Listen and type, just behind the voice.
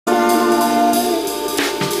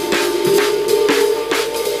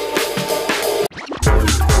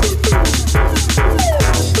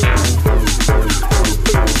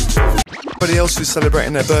Everybody else who's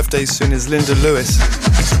celebrating their birthday soon is Linda Lewis.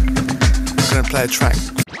 I'm going to play a track.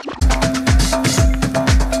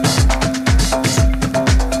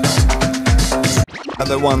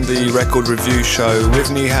 They won the record review show with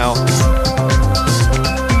Nihao.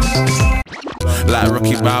 Like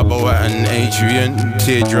Rocky Balboa and Adrian,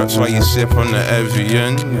 teardrops while you sip on the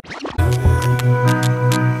Evian.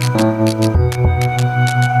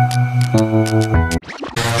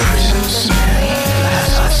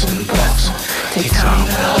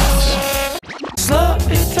 Slow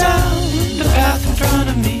it down, the path in front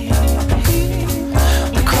of me.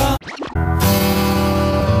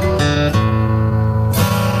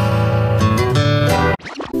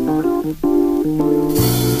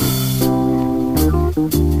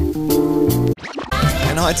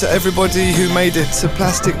 And hi to everybody who made it to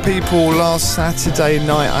Plastic People last Saturday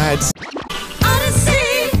night. I had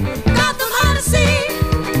Odyssey, Gotham Odyssey,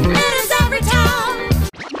 it is every town.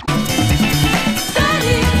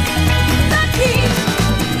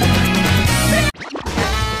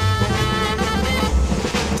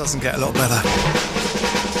 doesn't get a lot better.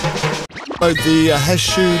 The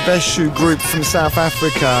Heshu Beshu group from South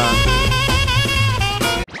Africa.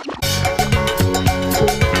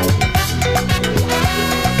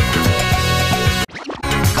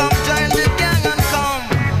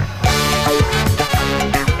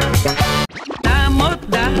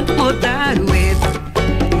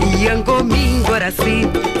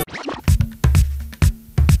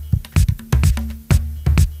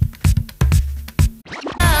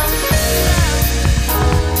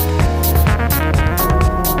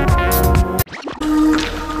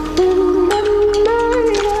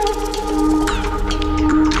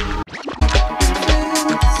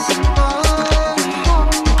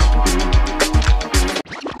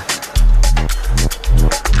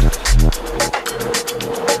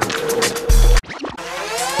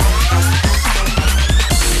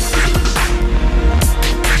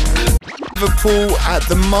 Liverpool at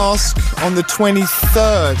the Mask on the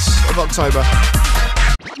 23rd of October.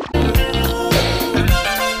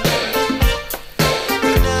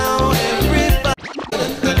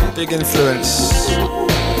 Big influence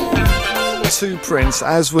to Prince,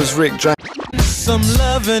 as was Rick James. Some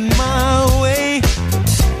loving my way.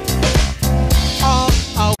 All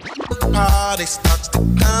our party starts to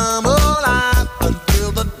come alive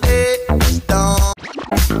until the day is done.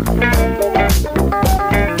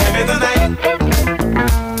 Give me the night.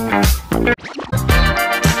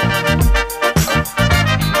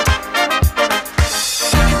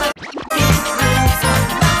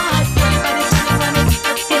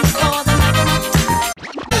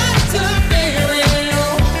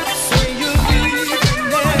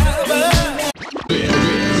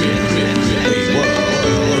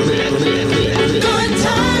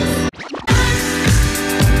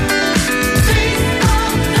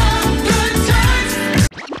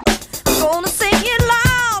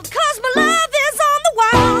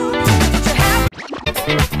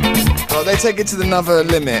 They take it to another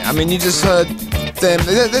limit. I mean, you just heard them.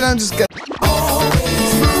 They don't just get.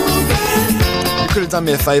 You could have done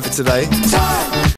me a favour today.